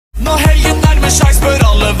Når helgen nærmer seg, spør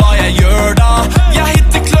alle hva jeg gjør da. Jeg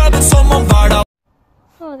hitter kløden som om hver dag.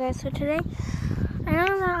 Hello guys, so today, I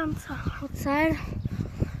know that I'm outside.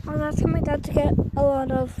 I was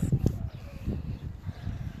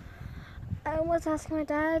asking my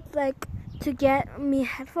dad to get to get me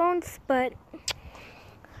headphones, but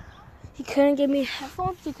he couldn't give me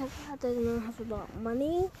headphones because I didn't have a lot of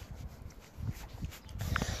money.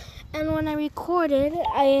 And when I recorded,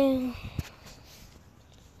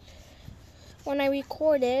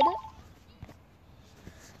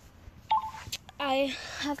 I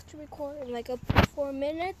have to record in like 4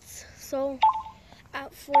 minutes. So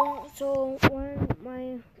when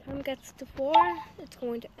my time gets to 4, it's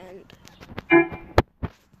going to end.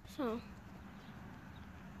 So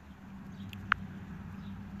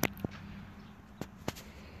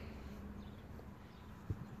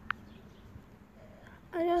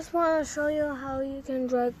I just want to show you how you can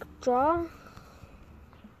draw.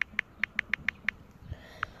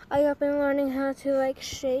 I have been learning how to like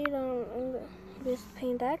shade on this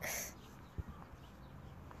Paint X.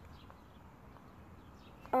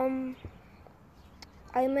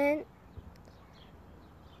 I meant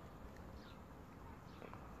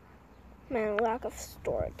lack of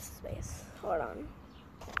storage space. Hold on.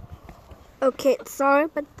 Okay, sorry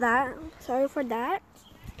for that.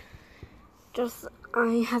 Just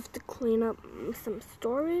I have to clean up some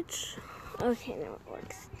storage. Okay, now it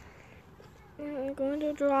works. I'm going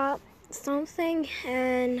to draw something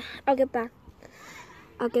and I'll get back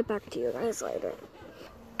to you guys later.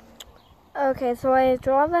 Okay, so I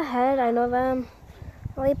draw the head. I know that I'm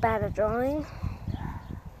really bad at drawing.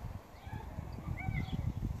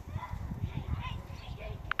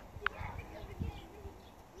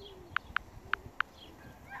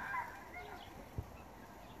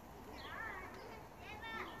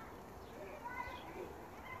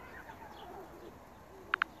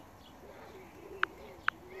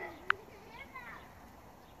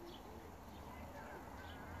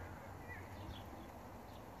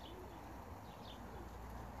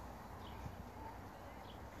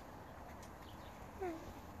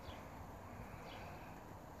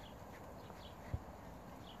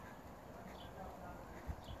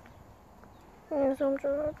 And so I'm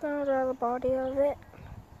just gonna draw the body of it.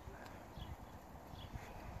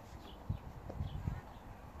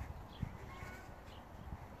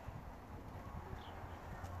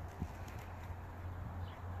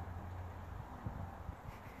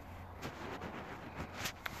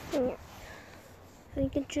 Yeah. So you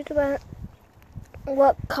can choose about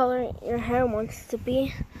what color your hair wants to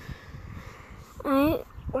be. I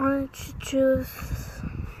wanted to choose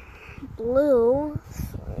blue.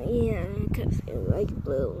 Yeah, because I like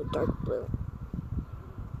blue, dark blue.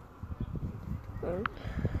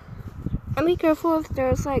 And be careful if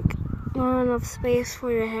there's like not enough space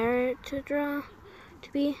for your hair to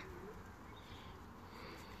be.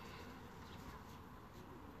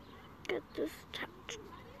 Get this touch.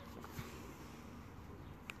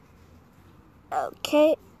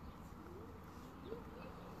 Okay.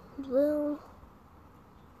 Blue.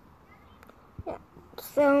 Yeah.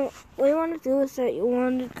 So what you want to do is that you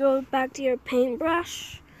want to go back to your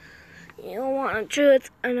paintbrush. You want to choose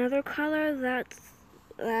another color like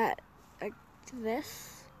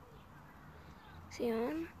this. See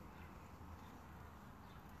on?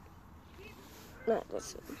 Not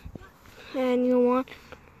this one. And you want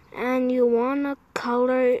to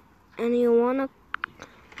color, and you want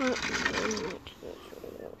to.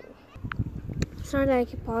 Sorry that I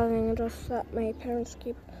keep pausing. Just that my parents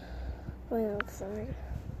keep going outside.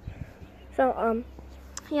 So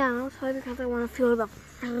yeah, also because I want to feel the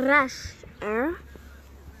fresh air.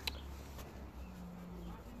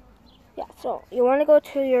 Yeah, so you want to go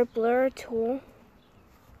to your blur tool.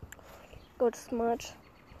 Go to smudge.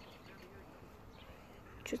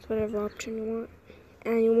 Just whatever option you want.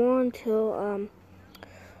 And you want to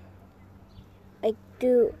like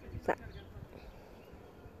do that.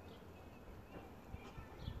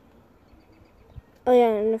 Oh yeah,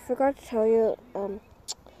 and I forgot to tell you,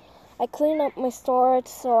 I cleaned up my storage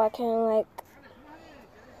so I can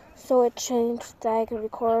so it changed that I can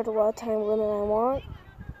record what time limit I want.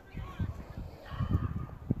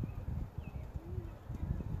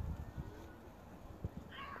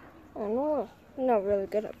 I know I'm not really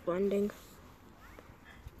good at blending.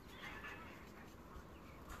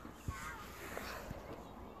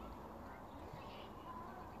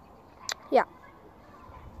 Yeah.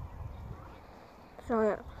 So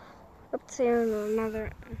yeah, let's see in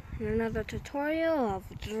another tutorial of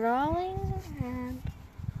drawing, and